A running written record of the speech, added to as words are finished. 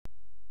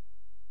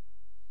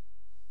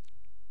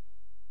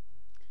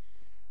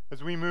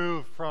As we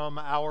move from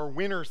our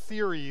winter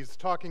series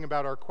talking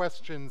about our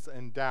questions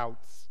and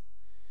doubts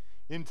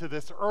into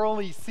this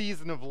early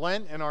season of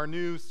Lent and our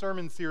new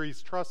sermon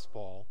series, Trust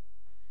Fall,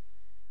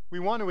 we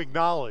want to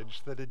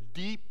acknowledge that a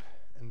deep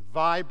and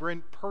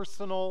vibrant,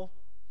 personal,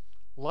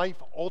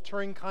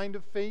 life-altering kind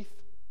of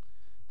faith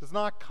does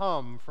not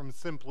come from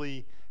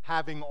simply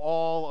having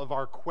all of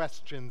our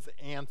questions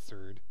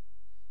answered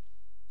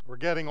or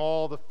getting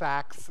all the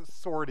facts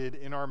sorted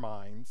in our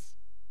minds.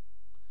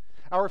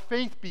 Our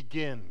faith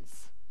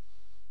begins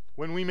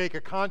when we make a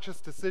conscious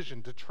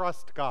decision to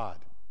trust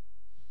God,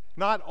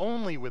 not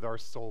only with our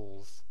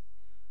souls,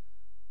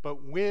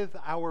 but with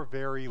our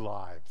very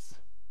lives.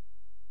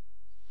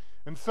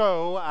 And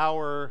so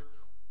our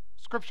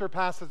scripture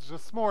passage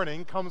this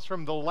morning comes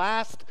from the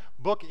last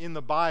book in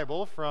the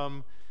Bible,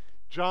 from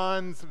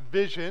John's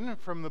vision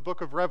from the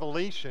book of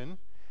Revelation.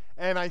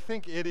 And I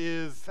think it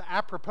is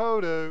apropos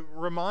to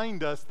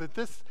remind us that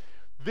this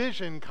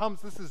vision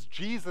comes, this is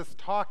Jesus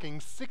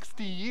talking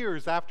 60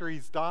 years after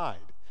he's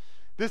died.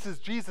 This is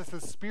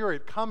Jesus'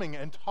 Spirit coming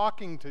and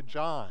talking to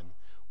John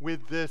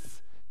with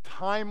this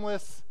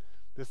timeless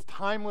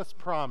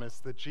promise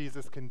that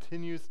Jesus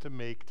continues to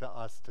make to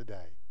us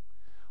today.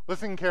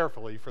 Listen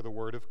carefully for the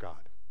word of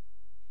God.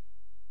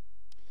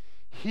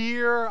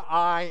 Here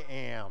I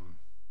am.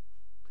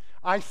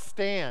 I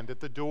stand at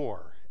the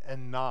door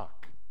and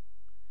knock.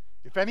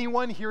 If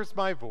anyone hears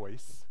my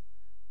voice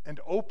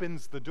and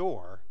opens the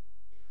door,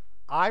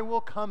 I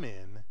will come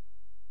in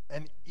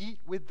and eat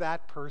with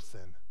that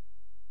person,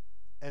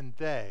 and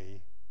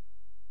they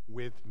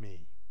with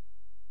me.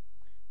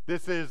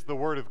 This is the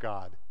word of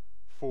God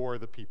for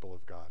the people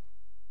of God.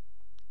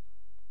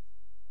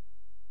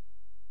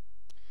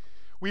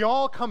 We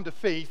all come to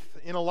faith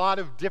in a lot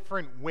of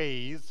different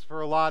ways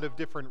for a lot of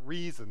different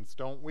reasons,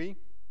 don't we?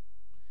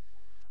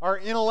 Our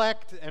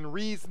intellect and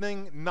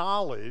reasoning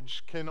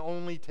knowledge can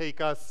only take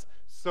us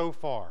so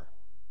far.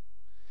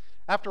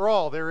 After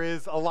all, there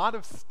is a lot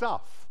of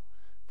stuff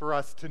for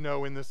us to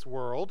know in this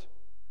world.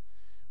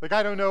 Like,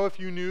 I don't know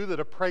if you knew that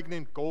a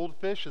pregnant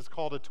goldfish is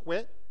called a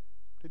twit.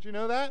 Did you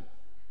know that?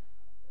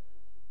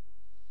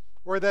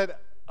 Or that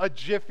a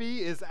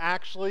jiffy is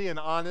actually an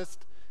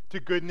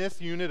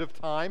honest-to-goodness unit of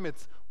time.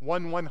 It's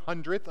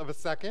 1/100th of a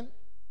second.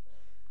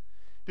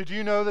 Did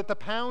you know that the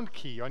pound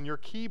key on your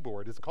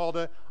keyboard is called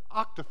an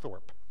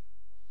octothorpe?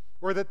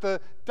 Or that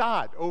the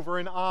dot over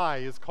an I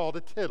is called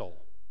a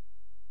tittle?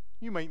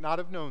 You might not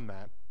have known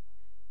that.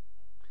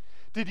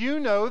 Did you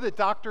know that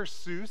Dr.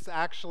 Seuss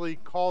actually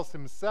calls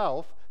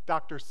himself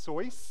Dr.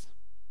 Seuss?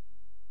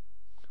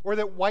 Or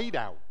that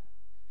whiteout,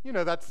 you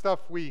know, that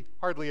stuff we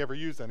hardly ever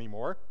use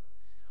anymore,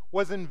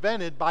 was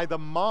invented by the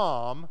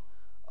mom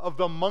of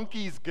the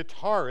Monkees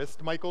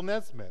guitarist Michael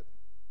Nesmith?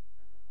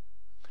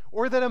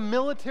 Or that a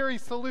military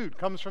salute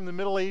comes from the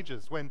Middle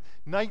Ages, when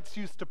knights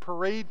used to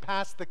parade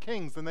past the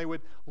kings and they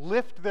would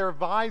lift their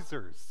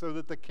visors so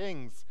that the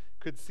kings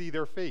could see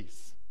their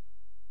face?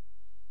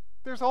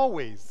 There's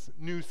always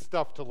new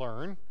stuff to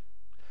learn.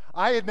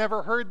 I had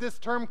never heard this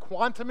term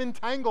quantum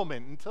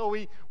entanglement until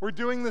we were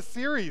doing the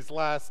series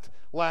last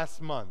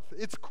month.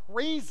 It's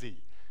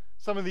crazy,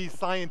 some of these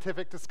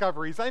scientific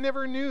discoveries. I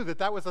never knew that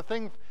that was a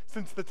thing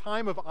since the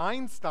time of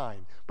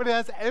Einstein, but it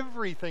has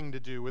everything to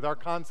do with our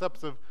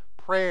concepts of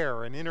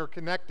prayer and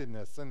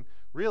interconnectedness and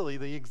really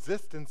the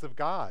existence of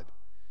God.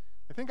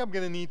 I think I'm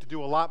going to need to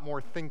do a lot more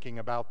thinking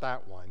about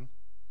that one.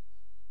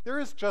 There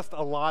is just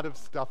a lot of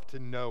stuff to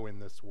know in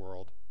this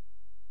world.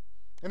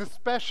 And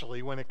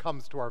especially when it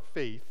comes to our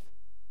faith,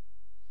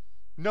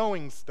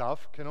 knowing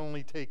stuff can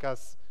only take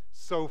us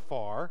so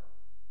far.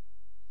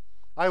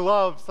 I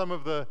love some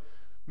of the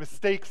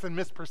mistakes and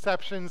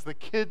misperceptions the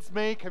kids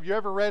make. Have you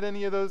ever read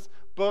any of those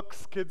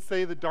books, Kids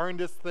Say the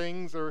Darndest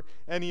Things, or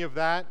any of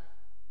that?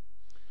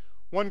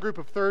 One group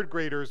of third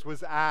graders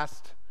was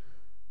asked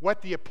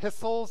what the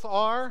epistles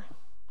are.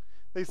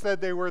 They said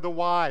they were the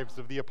wives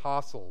of the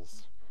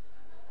apostles.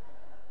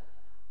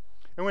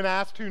 And when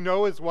asked who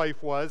Noah's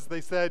wife was, they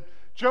said,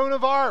 Joan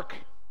of Arc.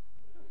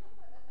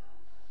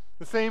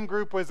 The same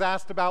group was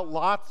asked about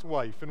Lot's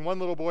wife, and one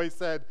little boy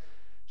said,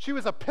 she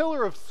was a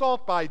pillar of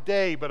salt by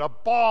day, but a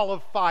ball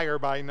of fire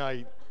by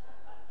night.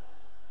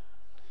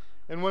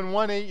 And when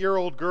one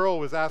 8-year-old girl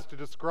was asked to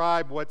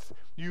describe what's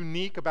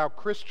unique about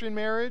Christian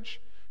marriage,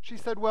 she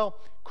said, well,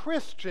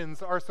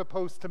 Christians are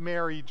supposed to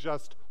marry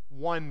just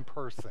one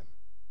person.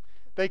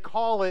 They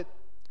call it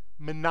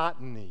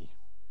monotony.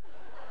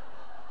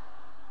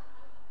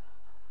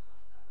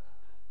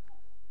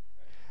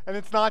 And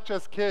it's not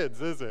just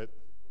kids, is it?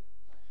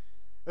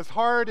 As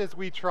hard as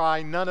we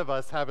try, none of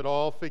us have it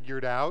all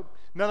figured out.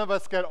 None of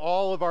us get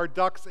all of our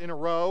ducks in a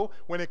row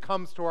when it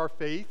comes to our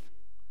faith,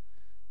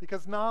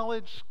 because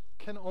knowledge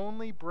can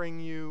only bring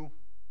you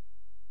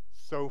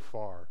so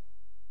far.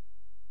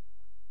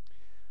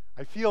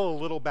 I feel a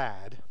little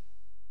bad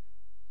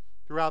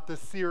throughout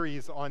this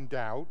series on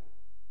doubt,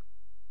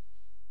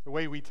 the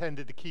way we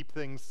tended to keep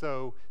things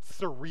so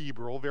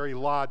cerebral, very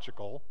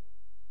logical,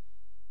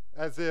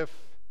 as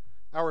if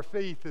our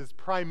faith is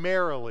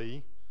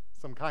primarily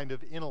some kind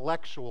of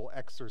intellectual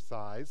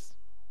exercise.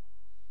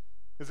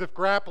 As if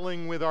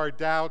grappling with our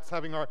doubts,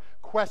 having our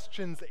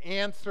questions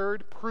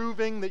answered,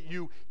 proving that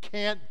you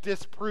can't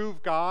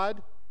disprove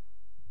God,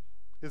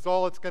 is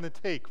all it's going to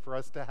take for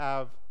us to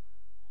have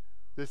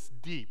this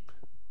deep,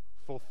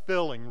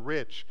 fulfilling,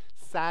 rich,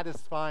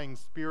 satisfying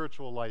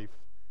spiritual life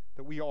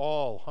that we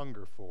all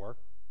hunger for.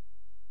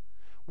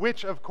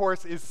 Which, of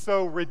course, is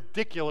so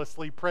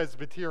ridiculously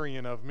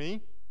Presbyterian of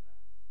me.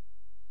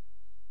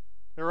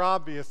 There are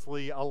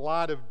obviously a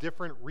lot of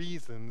different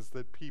reasons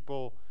that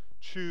people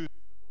choose to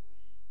believe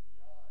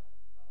beyond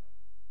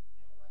becoming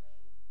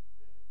intellectually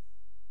convinced.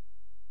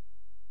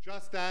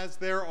 Just as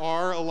there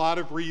are a lot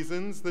of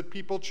reasons that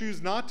people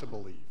choose not to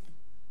believe,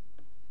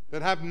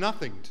 that have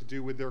nothing to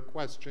do with their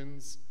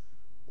questions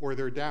or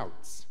their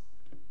doubts.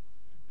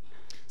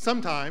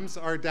 Sometimes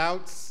our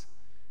doubts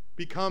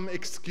become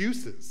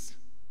excuses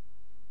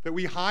that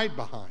we hide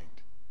behind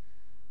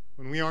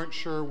when we aren't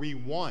sure we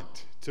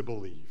want to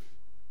believe.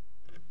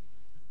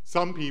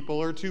 Some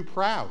people are too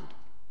proud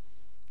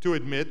to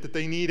admit that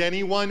they need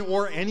anyone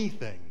or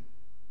anything,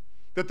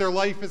 that their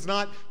life is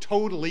not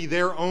totally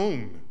their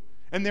own,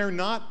 and they're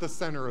not the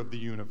center of the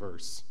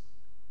universe.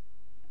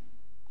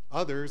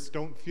 Others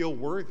don't feel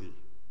worthy.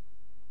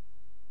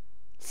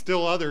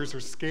 Still others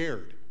are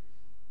scared,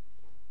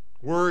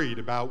 worried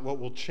about what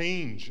will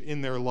change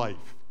in their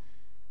life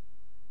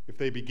if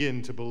they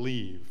begin to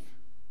believe,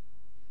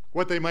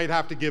 what they might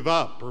have to give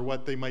up or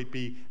what they might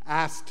be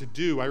asked to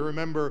do. I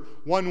remember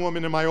one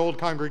woman in my old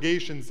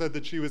congregation said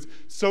that she was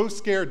so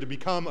scared to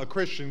become a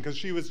Christian because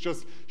she was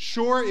just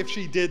sure if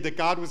she did that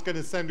God was going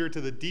to send her to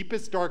the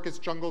deepest,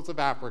 darkest jungles of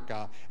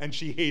Africa, and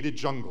she hated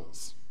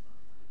jungles.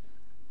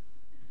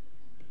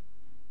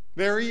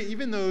 There are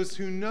even those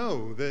who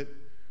know that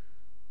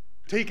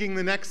taking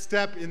the next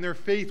step in their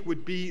faith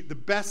would be the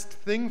best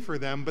thing for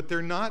them, but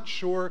they're not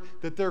sure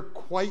that they're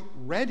quite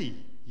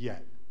ready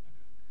yet.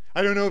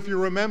 I don't know if you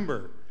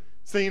remember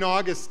St.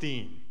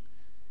 Augustine.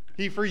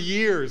 He for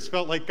years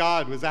felt like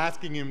God was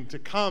asking him to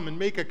come and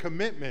make a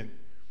commitment,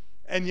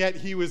 and yet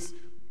he was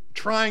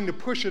trying to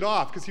push it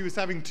off because he was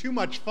having too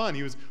much fun.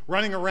 He was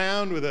running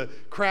around with a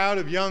crowd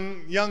of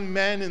young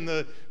men in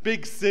the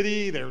big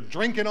city. They're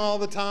drinking all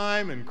the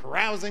time and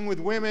carousing with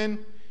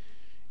women.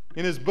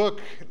 In his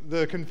book,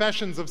 The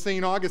Confessions of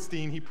St.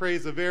 Augustine, he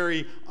prays a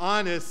very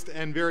honest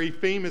and very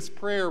famous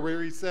prayer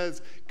where he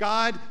says,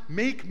 God,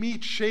 make me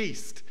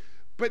chaste,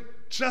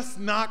 but just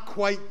not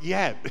quite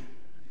yet.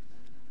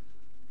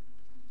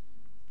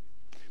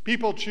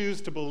 People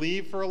choose to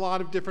believe for a lot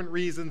of different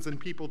reasons, and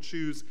people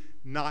choose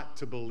not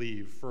to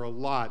believe for a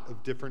lot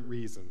of different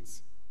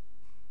reasons.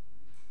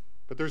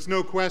 But there's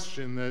no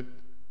question that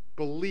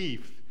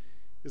belief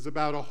is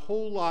about a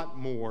whole lot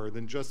more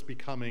than just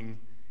becoming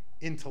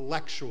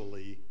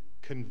intellectually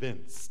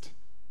convinced.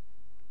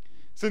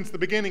 Since the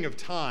beginning of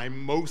time,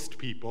 most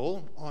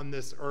people on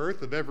this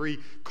earth, of every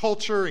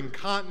culture and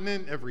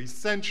continent, every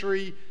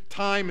century,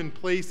 time and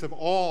place, have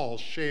all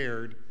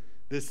shared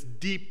this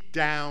deep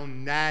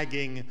down,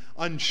 nagging,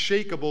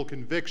 unshakable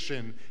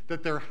conviction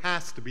that there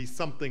has to be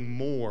something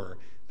more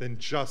than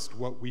just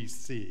what we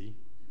see,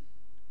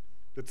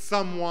 that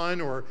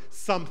someone or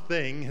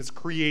something has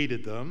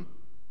created them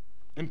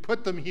and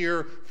put them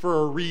here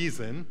for a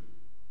reason,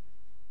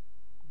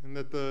 and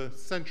that the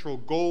central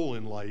goal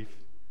in life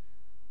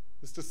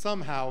is to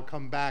somehow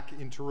come back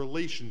into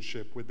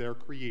relationship with their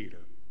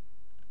Creator.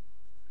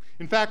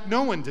 In fact,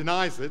 no one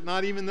denies it,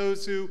 not even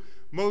those who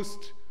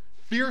most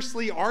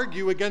fiercely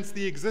argue against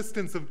the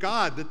existence of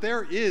God, that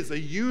there is a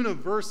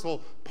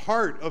universal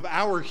part of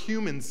our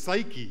human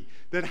psyche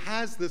that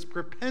has this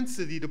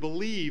propensity to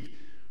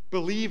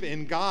believe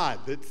in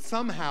God, that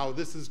somehow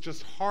this is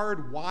just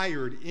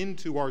hardwired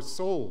into our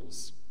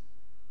souls.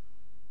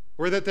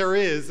 Or that there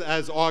is,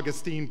 as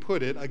Augustine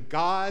put it, a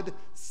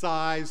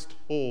God-sized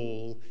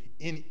hole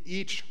in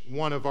each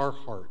one of our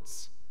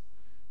hearts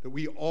that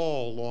we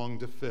all long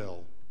to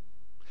fill.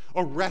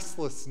 A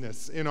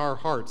restlessness in our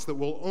hearts that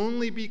will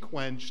only be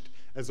quenched,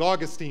 as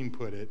Augustine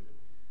put it,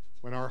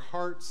 when our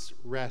hearts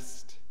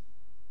rest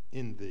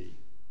in Thee.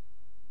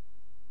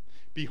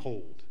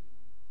 Behold,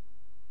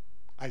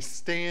 I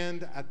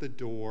stand at the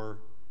door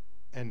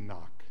and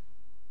knock.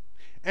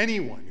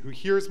 Anyone who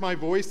hears my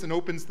voice and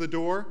opens the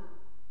door,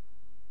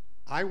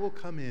 I will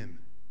come in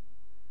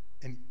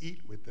and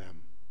eat with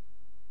them,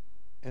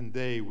 and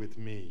they with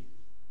me.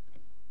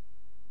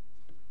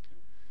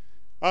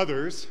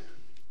 Others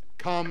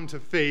come to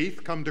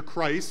faith, come to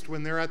Christ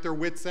when they're at their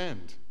wits'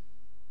 end,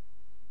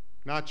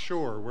 not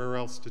sure where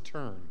else to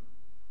turn.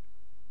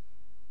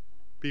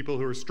 People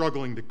who are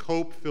struggling to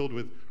cope, filled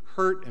with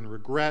hurt and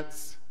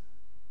regrets,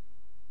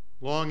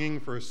 longing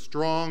for a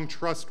strong,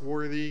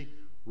 trustworthy,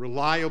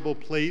 reliable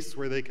place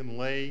where they can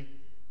lay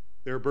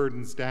their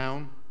burdens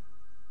down,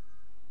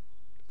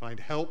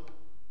 find help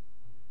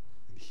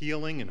and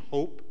healing and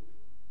hope.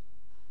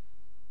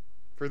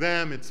 For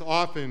them, it's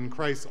often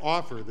Christ's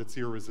offer that's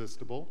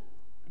irresistible.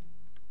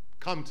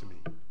 Come to me,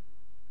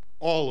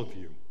 all of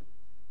you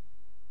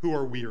who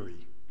are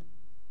weary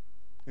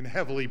and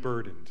heavily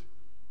burdened,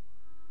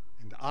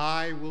 and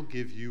I will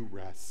give you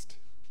rest.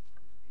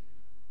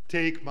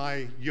 Take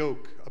my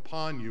yoke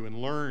upon you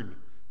and learn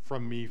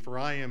from me, for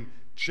I am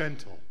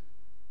gentle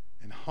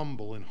and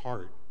humble in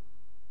heart,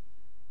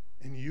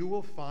 and you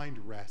will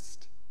find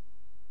rest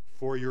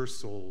for your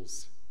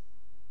souls.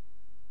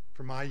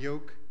 For my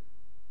yoke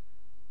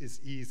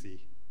is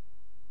easy,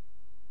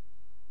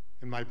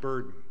 and my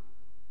burden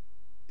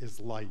is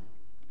light.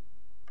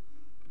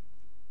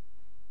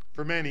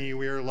 For many,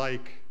 we are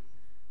like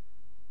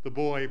the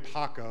boy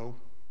Paco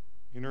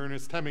in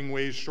Ernest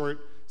Hemingway's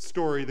short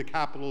story, The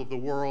Capital of the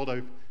World.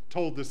 I've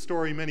told this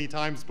story many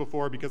times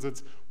before because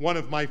it's one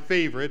of my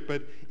favorite,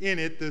 but in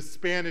it, this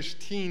Spanish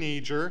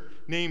teenager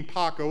named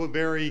Paco, a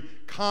very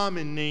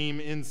common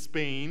name in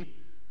Spain,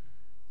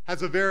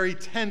 has a very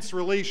tense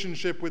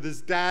relationship with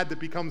his dad that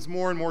becomes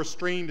more and more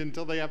strained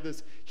until they have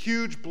this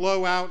huge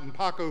blowout, and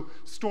Paco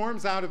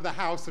storms out of the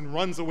house and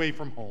runs away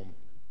from home.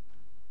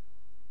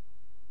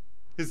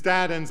 His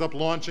dad ends up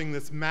launching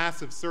this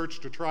massive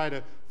search to try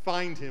to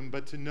find him,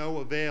 but to no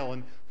avail.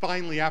 And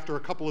finally, after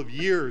a couple of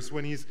years,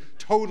 when he's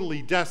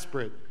totally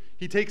desperate,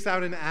 he takes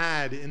out an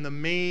ad in the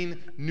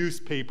main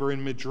newspaper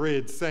in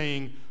Madrid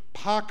saying,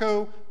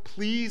 "Paco,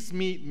 please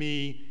meet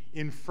me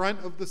in front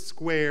of the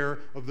square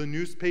of the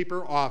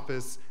newspaper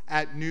office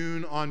at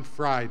noon on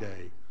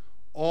Friday.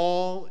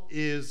 All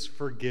is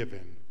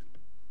forgiven."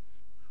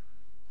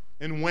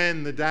 And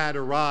when the dad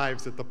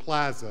arrives at the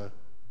plaza,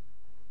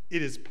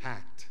 it is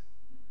packed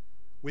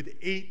with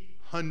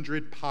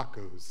 800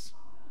 Pacos,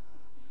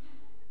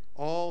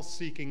 all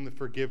seeking the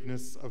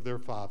forgiveness of their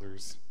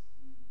fathers.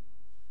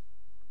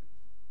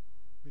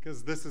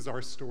 Because this is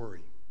our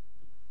story.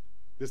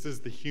 This is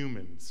the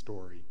human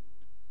story.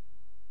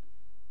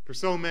 For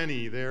so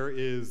many, there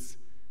is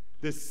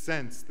this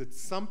sense that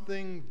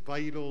something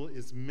vital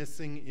is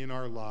missing in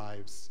our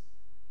lives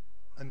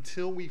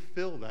until we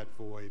fill that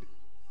void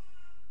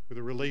with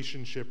a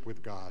relationship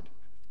with God.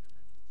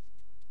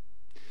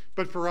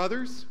 But for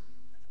others,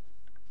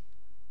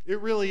 it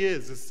really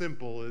is as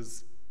simple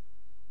as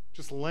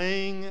just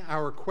laying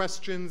our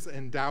questions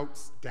and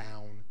doubts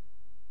down,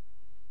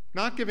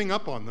 not giving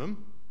up on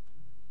them,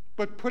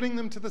 but putting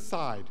them to the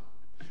side,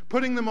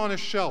 putting them on a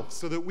shelf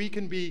so that we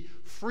can be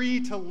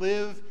free to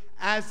live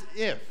as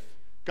if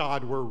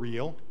God were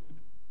real,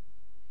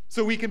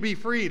 so we can be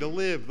free to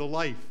live the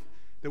life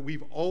that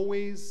we've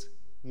always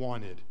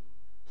wanted.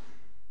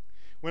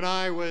 When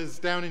I was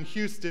down in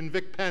Houston,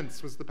 Vic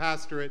Pence was the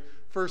pastor at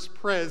First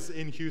Pres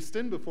in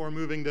Houston before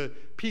moving to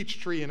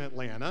Peachtree in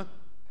Atlanta.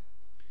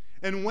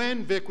 And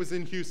when Vic was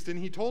in Houston,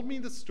 he told me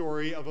the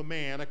story of a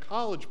man, a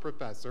college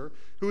professor,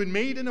 who had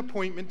made an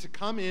appointment to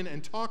come in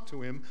and talk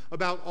to him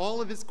about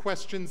all of his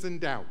questions and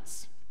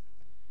doubts.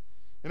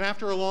 And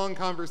after a long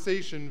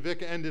conversation,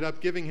 Vic ended up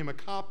giving him a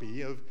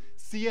copy of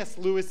C.S.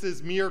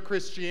 Lewis's Mere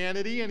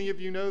Christianity. Any of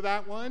you know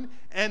that one?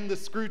 And the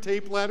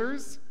Screwtape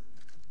Letters.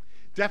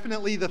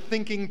 Definitely the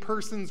thinking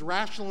person's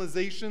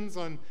rationalizations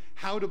on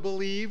how to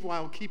believe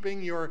while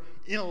keeping your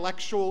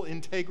intellectual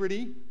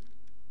integrity.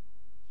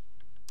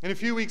 And a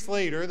few weeks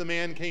later, the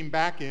man came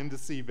back in to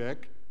see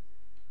Vic,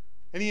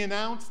 and he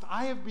announced,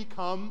 "I have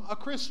become a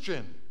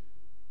Christian."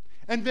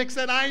 And Vic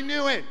said, "I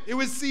knew it. It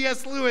was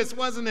C.S. Lewis,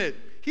 wasn't it?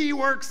 He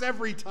works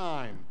every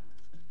time."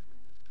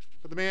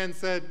 But the man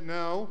said,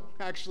 "No,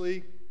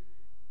 actually,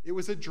 it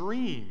was a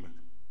dream."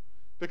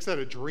 Vic said,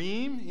 "A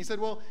dream?" He said,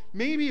 "Well,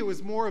 maybe it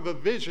was more of a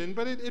vision,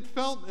 but it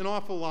felt an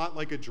awful lot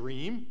like a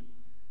dream."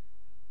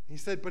 He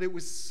said, "But it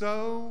was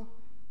so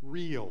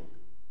real.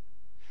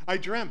 I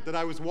dreamt that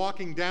I was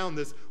walking down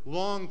this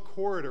long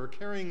corridor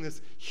carrying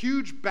this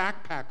huge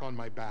backpack on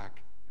my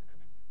back.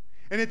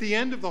 And at the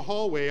end of the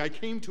hallway, I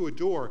came to a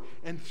door,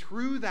 and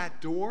through that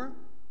door,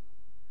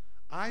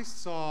 I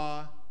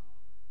saw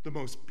the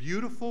most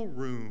beautiful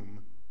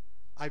room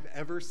I've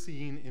ever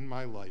seen in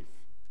my life.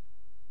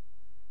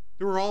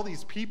 There were all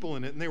these people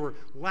in it, and they were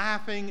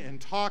laughing and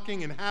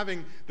talking and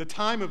having the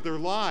time of their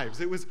lives.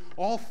 It was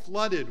all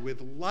flooded with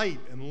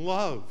light and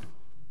love."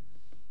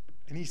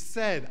 And he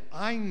said,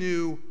 "I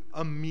knew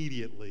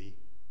immediately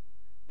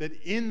that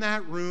in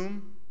that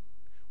room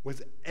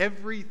was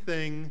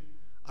everything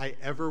I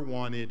ever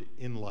wanted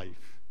in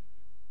life.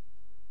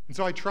 And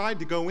so I tried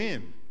to go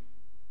in,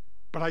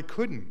 but I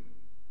couldn't,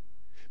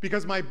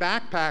 because my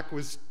backpack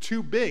was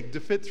too big to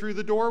fit through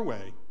the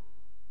doorway.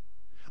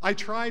 I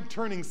tried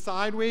turning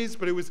sideways,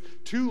 but it was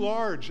too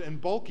large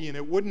and bulky and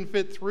it wouldn't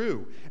fit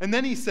through." And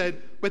then he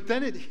said, "But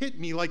then it hit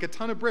me like a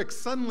ton of bricks.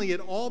 Suddenly it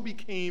all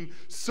became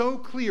so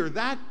clear.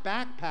 That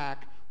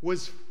backpack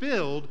was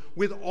filled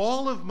with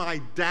all of my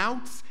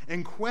doubts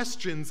and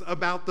questions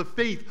about the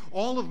faith,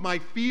 all of my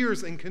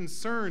fears and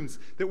concerns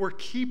that were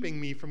keeping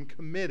me from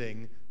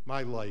committing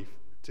my life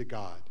to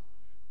God,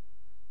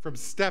 from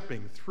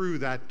stepping through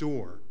that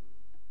door,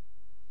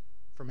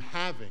 from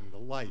having the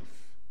life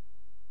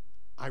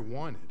I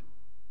wanted."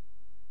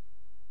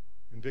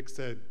 And Vic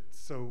said,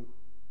 "So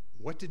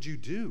what did you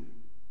do?"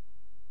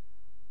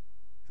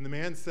 And the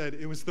man said,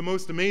 "It was the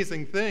most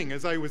amazing thing.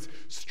 As I was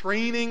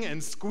straining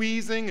and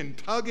squeezing and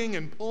tugging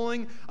and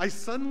pulling, I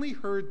suddenly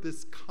heard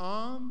this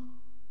calm,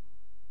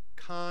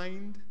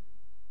 kind,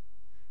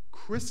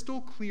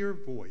 crystal clear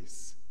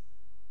voice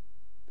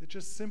that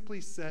just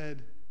simply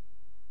said,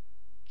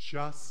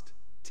 just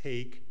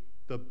take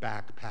the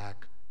backpack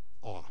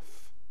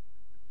off.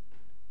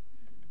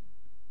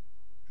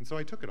 And so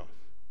I took it off.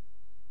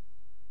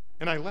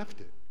 And I left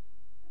it.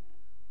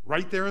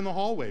 Right there in the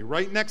hallway,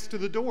 right next to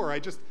the door. I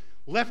just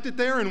left it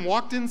there and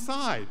walked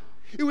inside.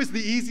 It was the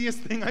easiest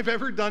thing I've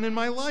ever done in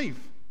my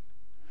life.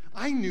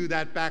 I knew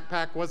that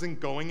backpack wasn't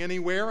going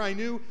anywhere. I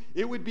knew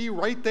it would be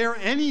right there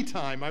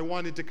anytime I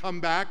wanted to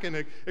come back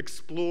and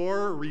explore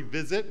or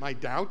revisit my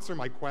doubts or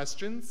my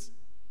questions.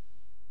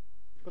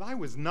 But I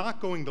was not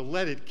going to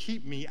let it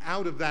keep me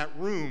out of that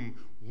room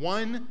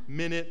 1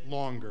 minute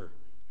longer.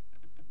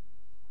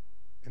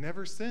 And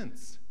ever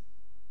since,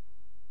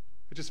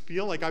 I just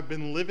feel like I've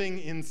been living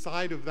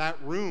inside of that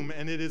room,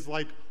 and it is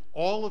like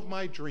all of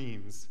my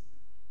dreams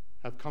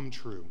have come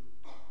true.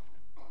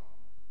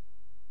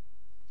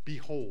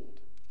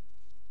 Behold,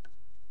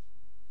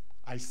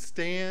 I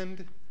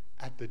stand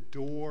at the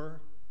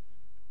door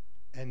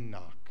and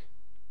knock.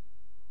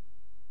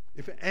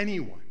 If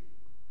anyone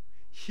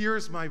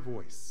hears my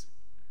voice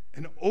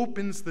and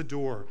opens the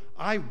door,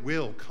 I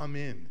will come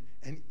in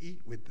and eat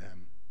with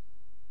them,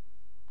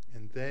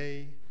 and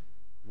they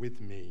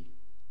with me.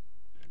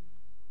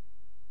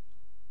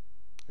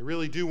 I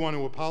really do want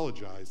to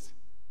apologize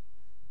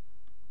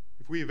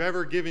if we have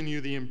ever given you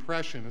the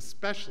impression,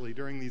 especially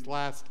during these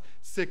last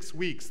 6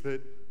 weeks,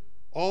 that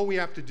all we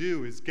have to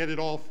do is get it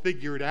all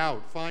figured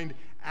out, find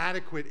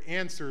adequate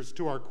answers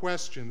to our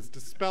questions,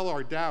 dispel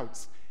our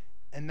doubts,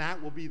 and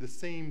that will be the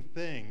same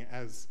thing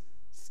as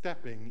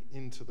stepping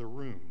into the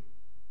room.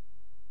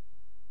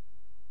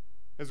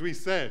 As we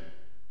said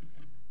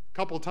a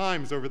couple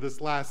times over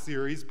this last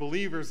series,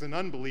 believers and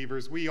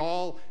unbelievers, we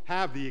all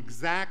have the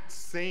exact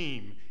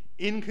same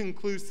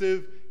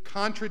inconclusive,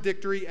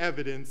 contradictory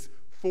evidence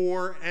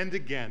for and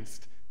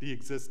against the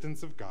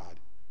existence of God.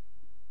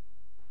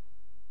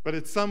 But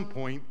at some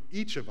point,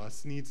 each of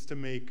us needs to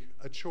make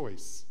a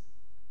choice.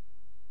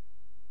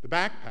 The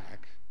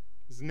backpack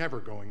is never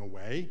going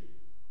away,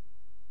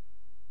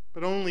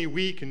 but only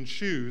we can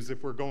choose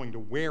if we're going to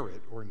wear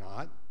it or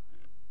not,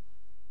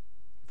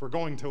 if we're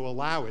going to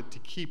allow it to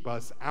keep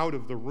us out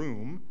of the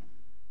room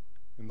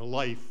and the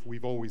life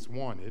we've always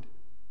wanted.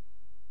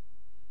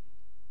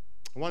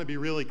 I want to be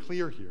really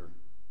clear here.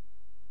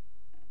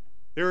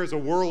 There is a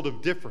world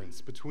of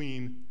difference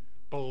between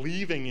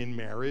believing in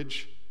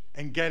marriage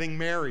and getting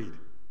married.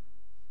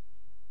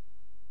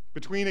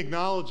 Between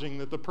acknowledging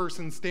that the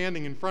person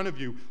standing in front of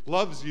you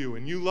loves you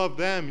and you love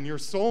them and you're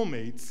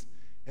soulmates,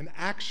 and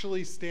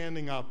actually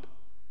standing up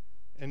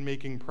and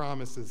making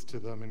promises to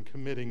them and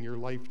committing your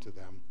life to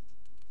them.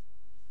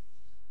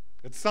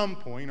 At some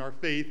point, our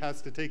faith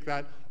has to take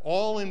that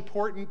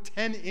all-important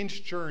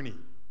 10-inch journey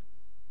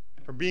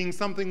from being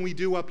something we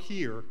do up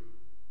here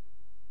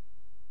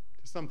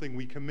to something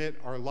we commit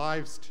our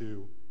lives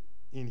to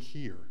in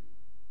here.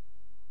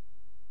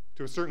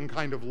 To a certain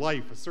kind of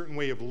life, a certain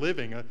way of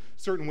living, a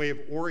certain way of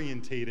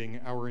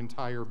orientating our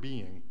entire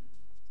being.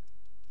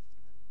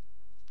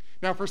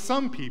 Now, for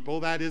some people,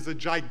 that is a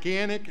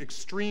gigantic,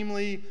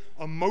 extremely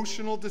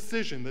emotional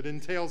decision that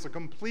entails a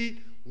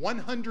complete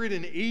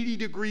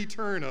 180-degree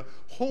turn, a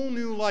whole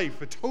new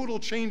life, a total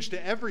change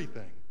to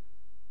everything.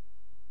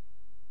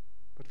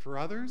 But for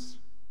others,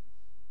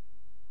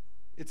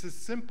 it's as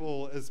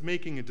simple as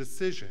making a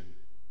decision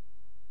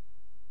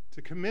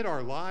to commit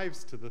our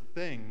lives to the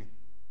thing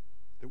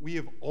that we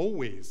have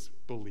always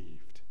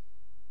believed.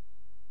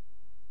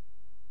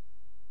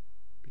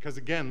 Because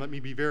again, let me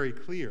be very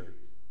clear,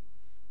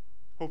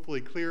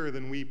 hopefully clearer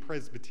than we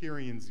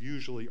Presbyterians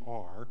usually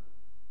are,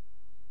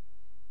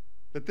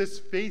 that this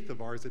faith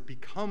of ours, it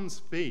becomes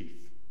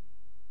faith.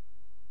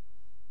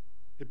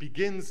 It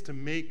begins to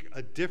make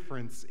a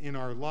difference in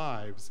our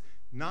lives,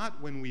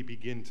 not when we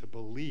begin to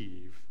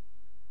believe,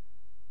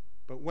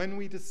 but when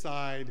we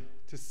decide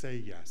to say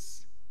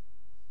yes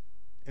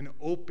and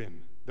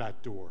open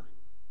that door,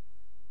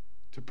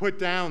 to put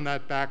down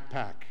that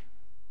backpack,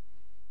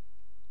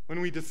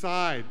 when we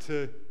decide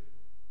to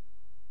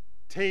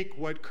take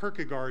what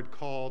Kierkegaard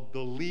called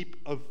the leap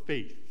of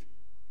faith.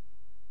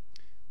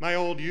 My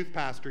old youth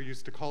pastor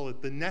used to call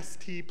it the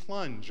Nestea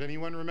plunge.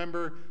 Anyone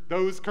remember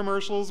those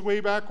commercials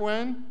way back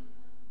when?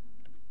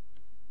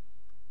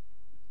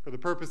 For the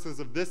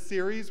purposes of this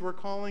series, we're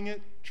calling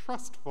it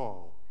Trust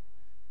Fall.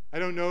 I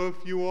don't know if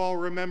you all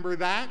remember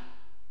that.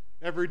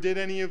 Ever did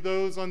any of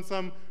those on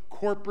some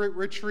corporate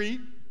retreat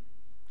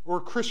or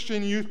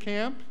Christian youth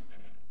camp?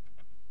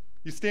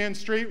 You stand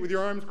straight with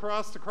your arms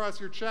crossed across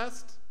your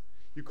chest.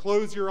 You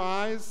close your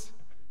eyes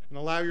and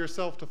allow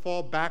yourself to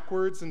fall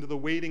backwards into the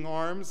waiting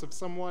arms of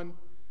someone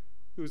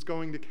who is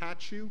going to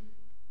catch you.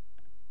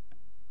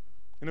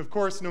 And of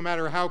course, no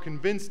matter how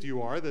convinced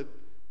you are that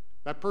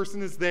that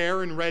person is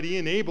there and ready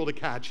and able to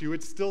catch you,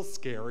 it's still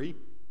scary. It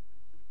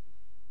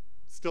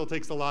still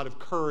takes a lot of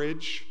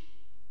courage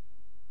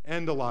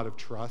and a lot of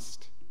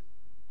trust.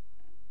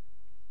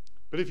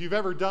 But if you've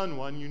ever done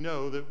one, you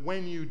know that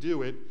when you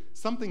do it,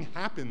 something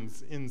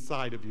happens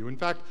inside of you. In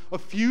fact, a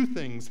few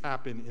things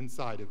happen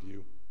inside of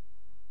you.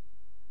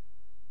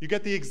 You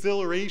get the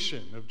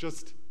exhilaration of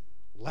just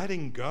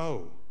letting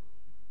go,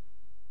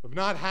 of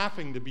not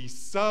having to be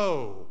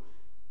so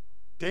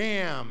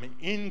damn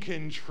in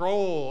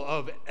control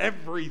of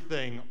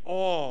everything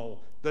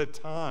all the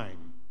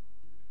time.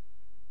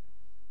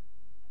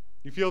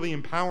 You feel the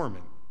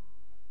empowerment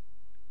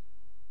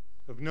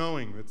of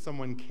knowing that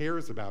someone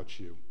cares about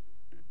you,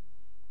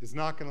 is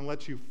not going to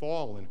let you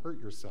fall and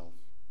hurt yourself.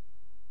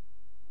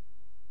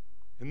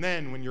 And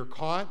then when you're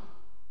caught,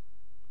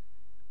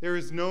 there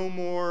is no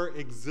more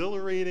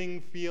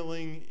exhilarating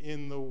feeling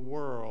in the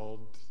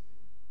world,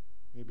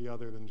 maybe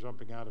other than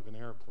jumping out of an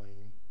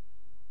airplane.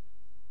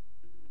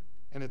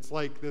 And it's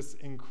like this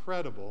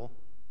incredible,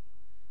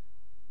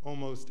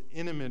 almost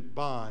intimate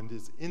bond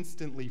is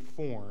instantly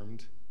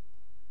formed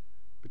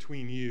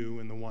between you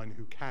and the one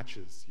who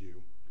catches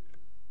you.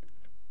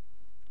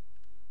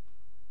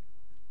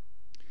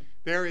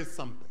 There is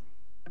something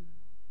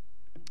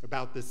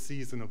about this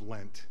season of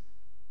Lent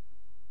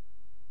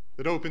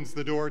that opens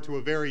the door to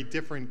a very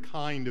different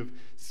kind of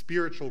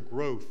spiritual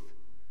growth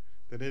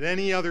than at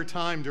any other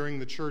time during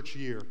the church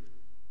year.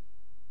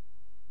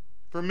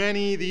 For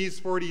many, these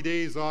 40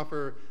 days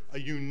offer a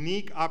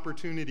unique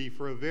opportunity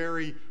for a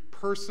very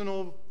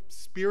personal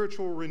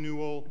spiritual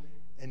renewal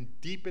and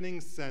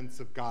deepening sense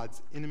of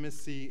God's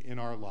intimacy in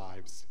our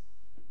lives.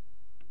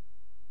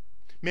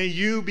 May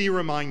you be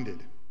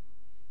reminded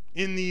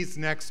in these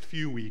next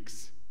few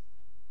weeks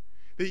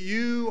that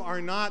you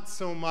are not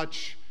so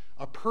much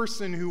a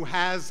person who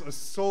has a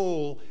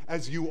soul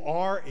as you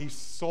are a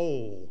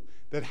soul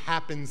that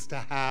happens to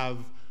have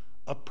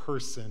a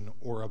person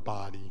or a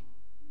body.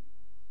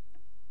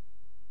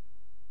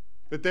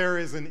 That there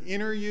is an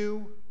inner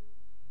you,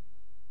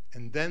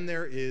 and then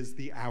there is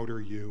the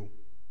outer you.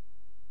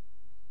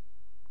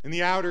 And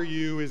the outer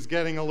you is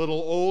getting a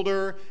little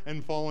older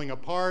and falling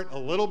apart a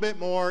little bit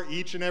more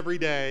each and every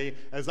day,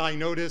 as I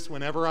notice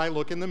whenever I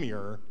look in the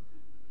mirror.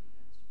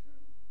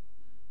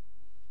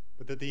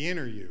 But that the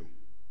inner you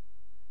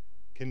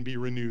can be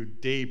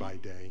renewed day by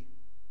day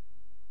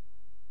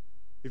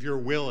if you're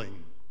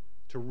willing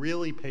to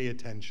really pay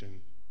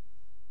attention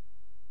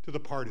to the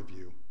part of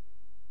you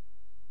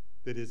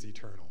that is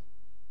eternal.